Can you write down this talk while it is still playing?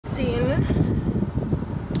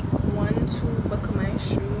one to buckle my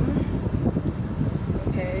shoe.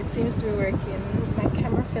 Okay, it seems to be working. My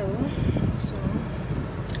camera fell, so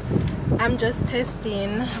I'm just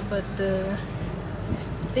testing, but the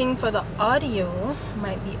thing for the audio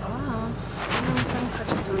might be off. I don't know if I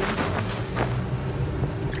can catch it on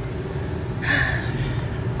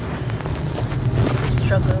this.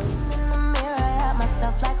 Struggle.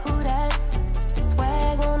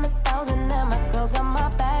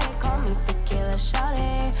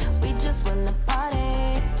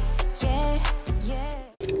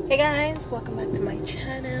 Hey guys, welcome back to my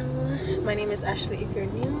channel. My name is Ashley if you're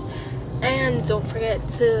new, and don't forget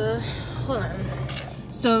to hold on.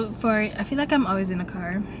 So I feel like I'm always in a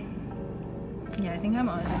car. Yeah, I think I'm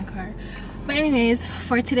always in a car. But anyways,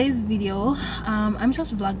 for today's video, I'm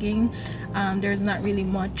just vlogging. There's not really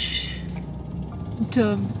much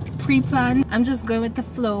to pre-plan. I'm just going with the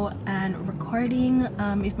flow and recording.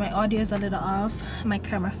 If my audio is a little off, my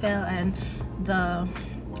camera fell and the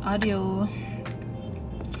audio,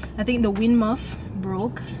 I think the wind muff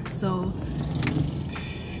broke, so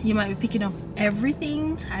you might be picking up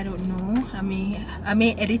everything. I don't know. I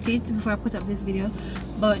may edit it before I put up this video,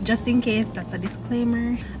 but just in case, that's a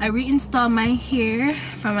disclaimer. I reinstalled my hair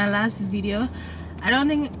from my last video. I don't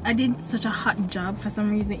think I did such a hot job. For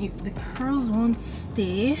some reason the curls won't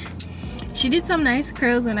stay. She did some nice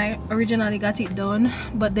curls when I originally got it done,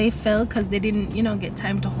 but they fell because they didn't, you know, get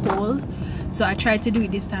time to hold. So I tried to do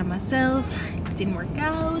it this time myself. It didn't work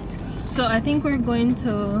out. So I think we're going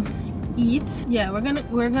to eat. Yeah,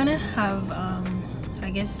 we're gonna have I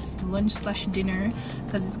guess lunch slash dinner,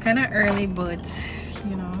 because it's kind of early, but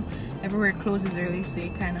you know, everywhere closes early, so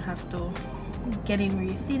you kind of have to get in where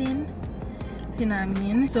you fit in, you know what I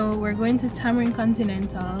mean. So we're going to Tamarind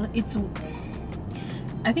Continental.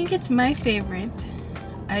 I think it's my favorite.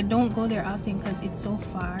 I don't go there often because it's so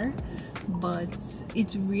far, but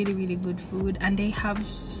it's really good food, and they have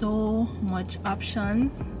so much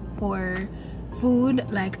options for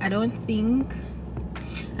food. Like I think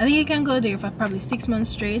you can go there for probably 6 months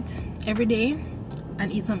straight every day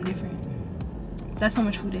and eat something different. That's how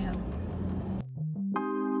much food they have.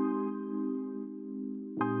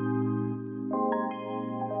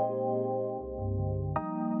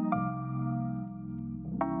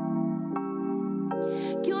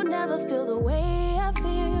 You never feel the way I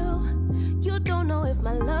feel. You don't know if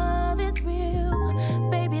my love is real.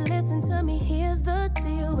 Baby, listen to me, here's the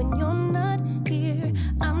deal. When you're not here,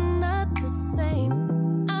 I'm not the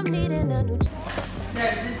same. I'm needing a new chance.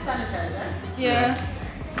 Yeah, did sanitizer? Yeah.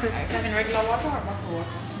 Are you having regular water or bottled water?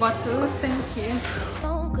 Bottle, thank you.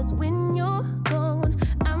 Cause when you're gone,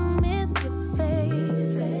 I miss your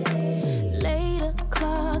face. Late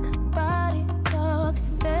o'clock, body talk.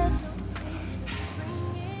 There's no way to bring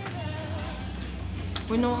it up.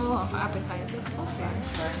 We know all of appetizer.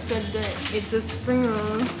 So it's the spring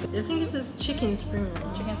roll. I think it's just chicken spring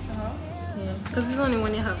roll. Chicken spring roll? Yeah, because it's only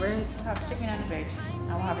one you have, right? I have chicken and veg.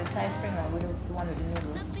 I will have the Thai spring roll with the one with the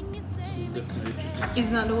noodles. It's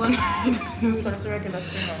not the one. So it's a regular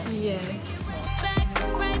spring roll. Yeah.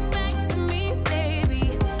 Right back to me,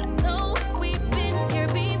 baby. No, we've been here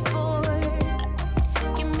before.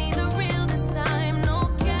 Give me the real this time. No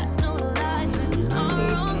cat, no lies. It's our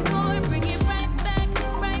own core. Bring it right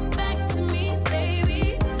back to me,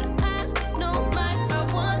 baby. I know my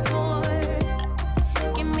heart wants more.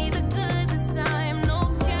 Give me the good this time. No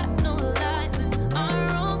cat, no lies. It's our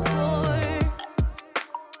own core.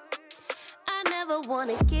 I never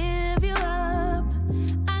wanna give you up.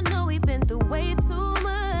 I know we've been through way too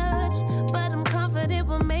much.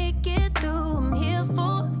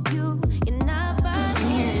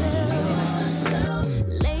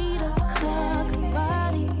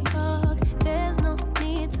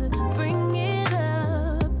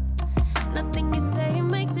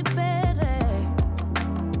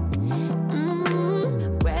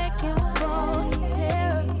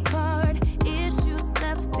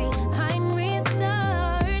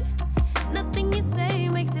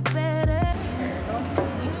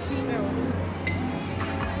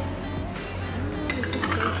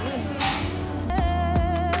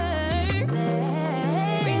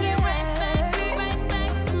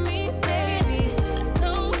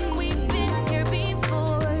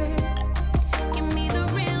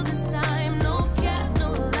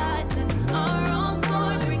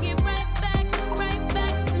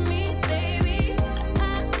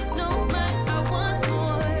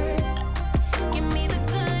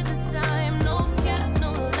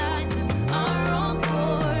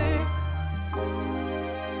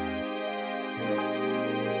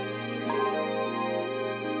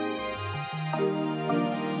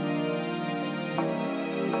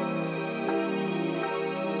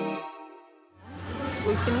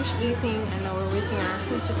 we finished eating and now we're waiting our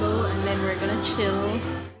food to go, and then we're gonna chill.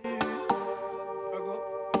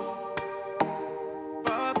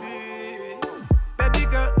 Baby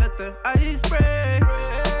girl, let the ice break.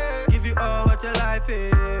 Give you all what your life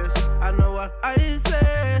is. I know what I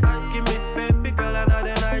say. Give me, baby girl,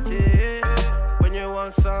 another night, yeah. When you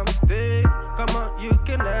want something, come on, you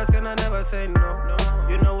can ask and I never say no.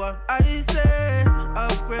 You know what I say.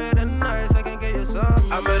 Upgrade and nice, I can get you some.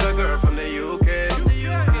 I met a girl from the UK. She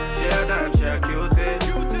a dime, she a cutie.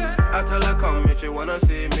 I tell her come if she wanna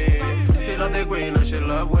see me. She love the green and she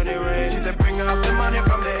love when it rains. She said bring up the money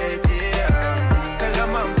from the ATM. Tell your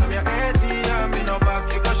mom from your ATM. Me no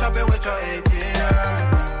back, you go shopping with your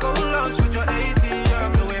ATM. Go lunch with your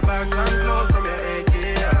ATM. The way bags and clothes from your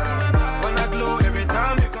ATM. Wanna glow every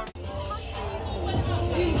time you come.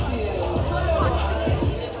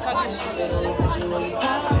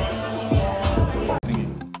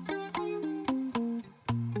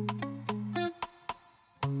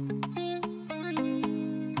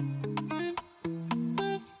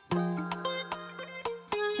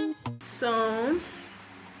 So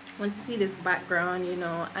once you see this background, you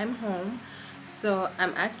know I'm home. So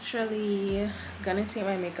I'm actually gonna take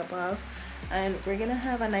my makeup off and we're gonna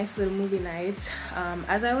have a nice little movie night.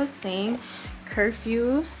 As I was saying,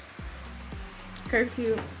 curfew.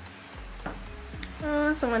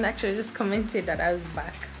 Someone actually just commented that I was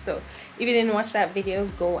back. So if you didn't watch that video,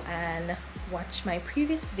 go and watch my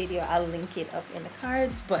previous video. I'll link it up in the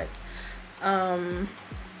cards. But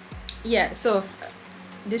yeah, so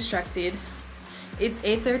distracted. It's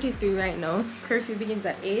 8:33 right now. Curfew begins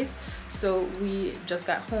at 8, so we just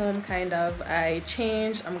got home kind of. I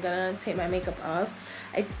changed. I'm gonna take my makeup off.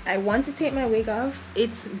 I want to take my wig off.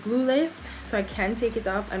 It's glueless, so I can take it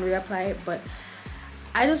off and reapply it, but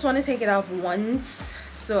I just want to take it off once,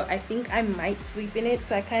 so I think I might sleep in it.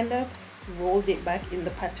 So I kind of rolled it back in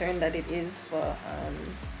the pattern that it is for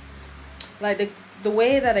like the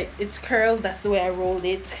way that it's curled. That's the way I rolled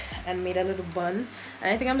it and made a little bun,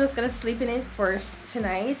 and I think I'm just gonna sleep in it for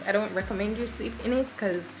tonight. I don't recommend you sleep in it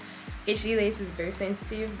because HD lace is very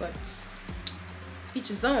sensitive, but each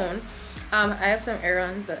his own. I have some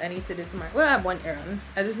errands that I need to do tomorrow. Well, I have one errand.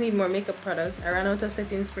 I just need more makeup products. I ran out of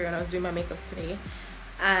setting spray when I was doing my makeup today,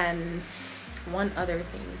 and one other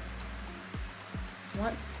thing.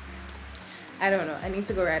 What? I don't know. I need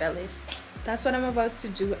to go write a list. That's what I'm about to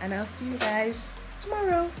do, and I'll see you guys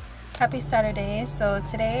tomorrow. Happy Saturday. So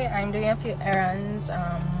today I'm doing a few errands.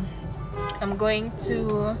 I'm going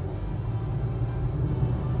to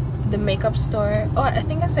the makeup store. Oh, I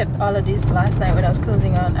think I said all of this last night when I was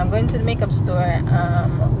closing on. I'm going to the makeup store,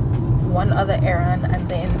 one other errand, and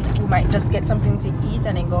then we might just get something to eat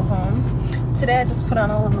and then go home. Today I just put on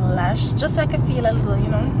a little lash just so I could feel a little, you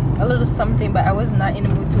know, a little something, but I was not in the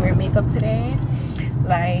mood to wear makeup today.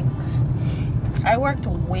 Like, I worked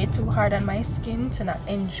way too hard on my skin to not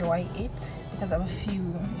enjoy it because of a few,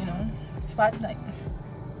 you know, spots. Like,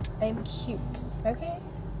 I'm cute, okay?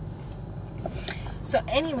 So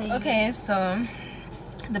anyway, okay, so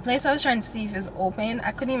the place I was trying to see if is open,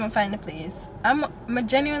 I couldn't even find the place. I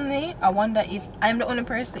wonder if I'm the only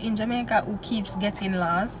person in Jamaica who keeps getting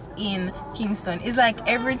lost in Kingston. It's like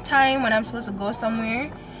every time when I'm supposed to go somewhere,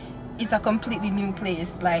 it's a completely new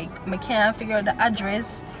place. Like, I can't figure out the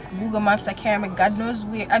address. Google Maps, I can't remember. God knows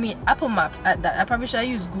where. I mean, Apple Maps at that. I probably should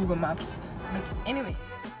use Google Maps. But anyway.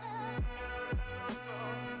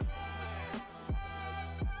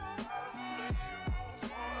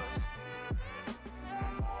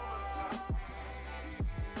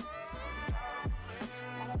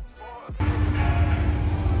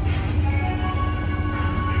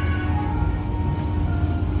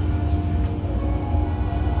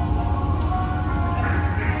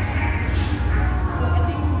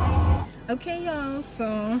 Okay, y'all,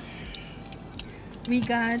 so we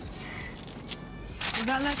got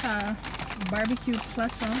like a barbecue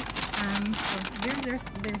platter, and so there's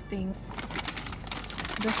their thing.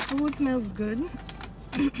 The food smells good.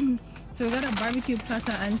 So we got a barbecue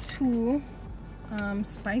platter and 2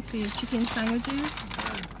 spicy chicken sandwiches.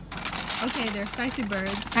 Okay, they're spicy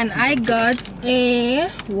birds. And I got a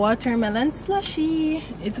watermelon slushie.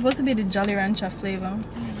 It's supposed to be the Jolly Rancher flavor.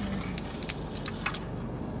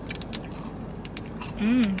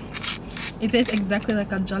 It tastes exactly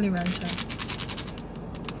like a Jolly Rancher,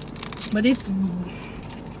 but it's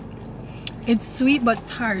sweet but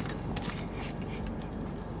tart.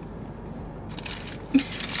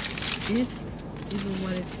 This is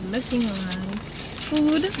what it's looking like.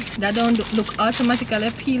 Food that don't look automatically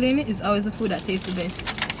appealing is always the food that tastes the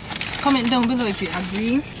best. Comment down below if you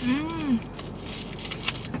agree.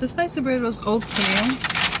 The spicy bread was okay.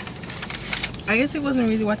 I guess it wasn't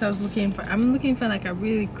really what I was looking for. I'm looking for like a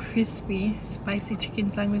really crispy spicy chicken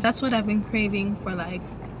sandwich. That's what I've been craving for like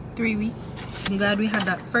 3 weeks. I'm glad we had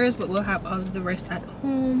that first, but we'll have all of the rest at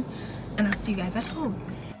home, and I'll see you guys at home.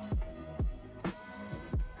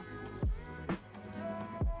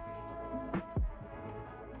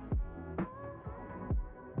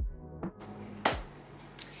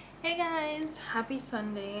 Hey guys, happy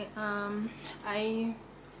Sunday.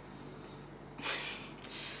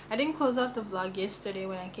 I didn't close off the vlog yesterday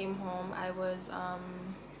when I came home. I was I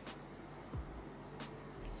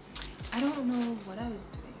don't know what I was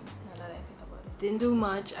doing now that I think about it. Didn't do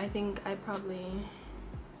much. I think I probably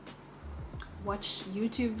watched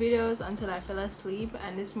YouTube videos until I fell asleep,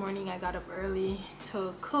 and this morning I got up early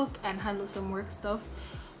to cook and handle some work stuff.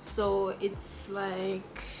 So it's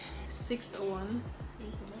like 6:01.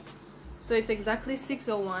 So it's exactly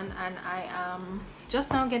 6:01, and I am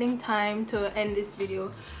just now getting time to end this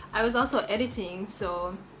video. I was also editing,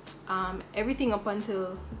 so everything up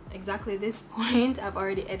until exactly this point I've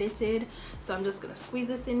already edited. So I'm just gonna squeeze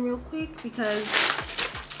this in real quick because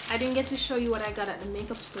I didn't get to show you what I got at the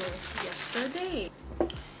makeup store yesterday.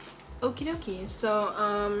 Okie dokie. So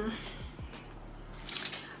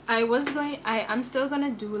I'm still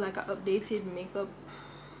gonna do like an updated makeup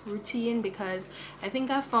routine because I think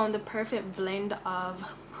I found the perfect blend of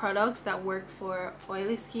products that work for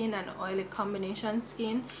oily skin and oily combination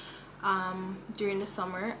skin during the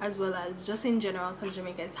summer, as well as just in general because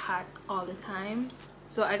Jamaica is hot all the time.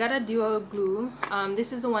 So I got a duo glue.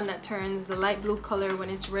 This is the one that turns the light blue color when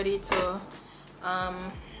it's ready to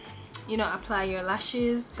you know, apply your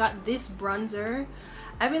lashes. Got this bronzer.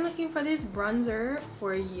 I've been looking for this bronzer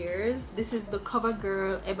for years. This is the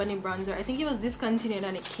CoverGirl Ebony bronzer. I think it was discontinued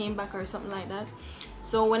and it came back or something like that.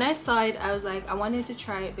 So when I saw it, I was like, I wanted to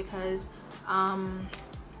try it because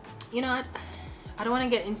you know, I don't want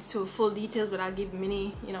to get into full details, but I'll give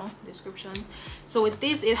mini, you know, descriptions. So with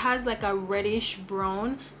this, it has like a reddish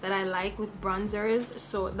brown that I like with bronzers,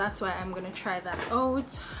 so that's why I'm gonna try that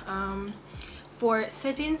out. For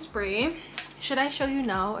setting spray, should I show you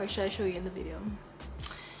now or should I show you in the video?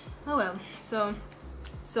 Oh well. So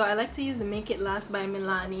I like to use the Make It Last by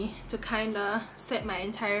Milani to kind of set my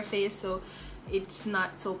entire face so it's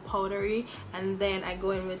not so powdery, and then I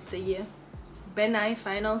go in with the Benai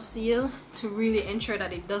Final Seal to really ensure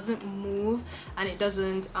that it doesn't move and it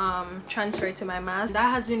doesn't transfer to my mask.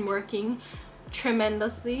 That has been working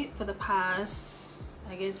tremendously for the past,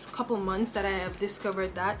 I guess, couple months that I have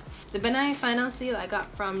discovered that. The Benai Final Seal I got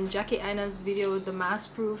from Jackie Aina's video, the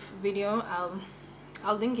mask proof video.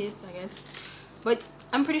 I'll link it, I guess, but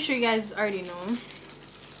I'm pretty sure you guys already know.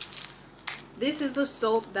 This is the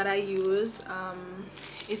soap that I use.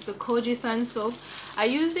 It's the Koji-san soap. I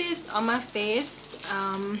use it on my face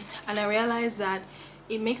and I realized that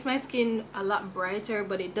it makes my skin a lot brighter,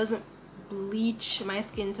 but it doesn't bleach my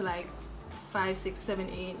skin to like 5, 6, 7,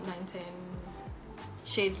 8, 9, 10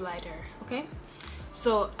 shades lighter. Okay,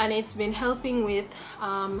 so, and it's been helping with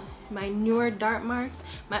my newer dark marks.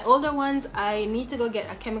 My older ones, I need to go get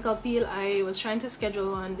a chemical peel. I was trying to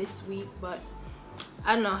schedule one this week, but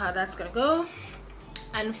I don't know how that's gonna go.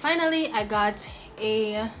 And finally, I got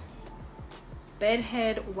a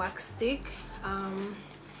bedhead wax stick.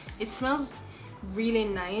 It smells really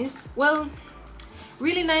nice. Well,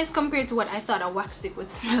 really nice compared to what I thought a wax stick would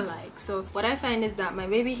smell like. So what I find is that my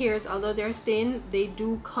baby hairs, although they're thin, they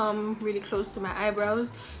do come really close to my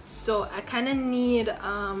eyebrows. So I kind of need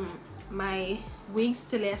my wigs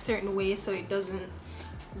to lay a certain way so it doesn't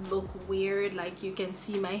look weird, like you can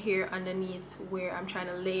see my hair underneath where I'm trying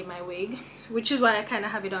to lay my wig, which is why I kind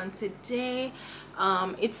of have it on today.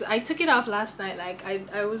 I took it off last night. Like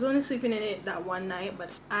I was only sleeping in it that one night, but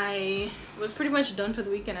I was pretty much done for the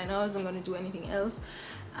weekend. I know I wasn't going to do anything else.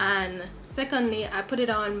 And secondly, I put it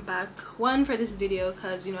on back, one, for this video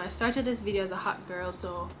because, you know, I started this video as a hot girl,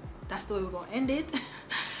 so that's the way we're gonna end it.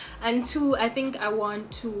 And two, I think I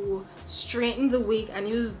want to straighten the wig and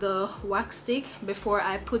use the wax stick before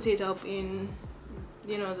I put it up in,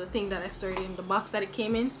 you know, the thing that I stored in, the box that it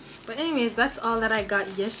came in. But anyways, that's all that I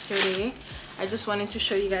got yesterday. I just wanted to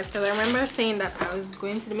show you guys because I remember saying that I was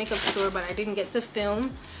going to the makeup store but I didn't get to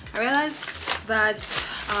film. I realized that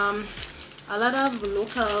a lot of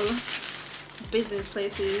local business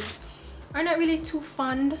places are not really too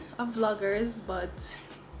fond of vloggers, but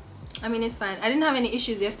I mean, it's fine. I didn't have any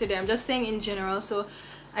issues yesterday. I'm just saying in general. So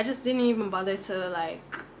I just didn't even bother to like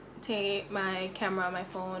take my camera, my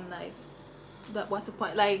phone, like that. What's the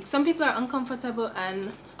point? Like, some people are uncomfortable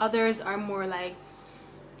and others are more like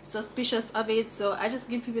suspicious of it. So I just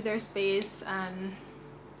give people their space and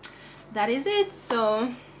that is it.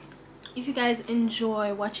 So if you guys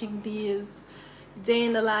enjoy watching these day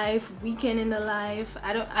in the life, weekend in the life.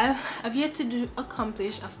 I've yet to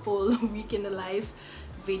accomplish a full week in the life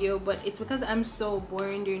video, but it's because I'm so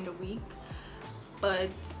boring during the week.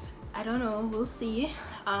 But I don't know, we'll see.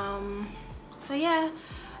 So yeah,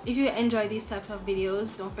 if you enjoy these types of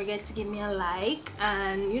videos, don't forget to give me a like,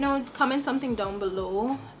 and you know, comment something down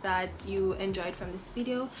below that you enjoyed from this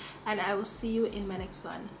video, and I will see you in my next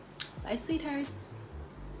one. Bye, sweethearts.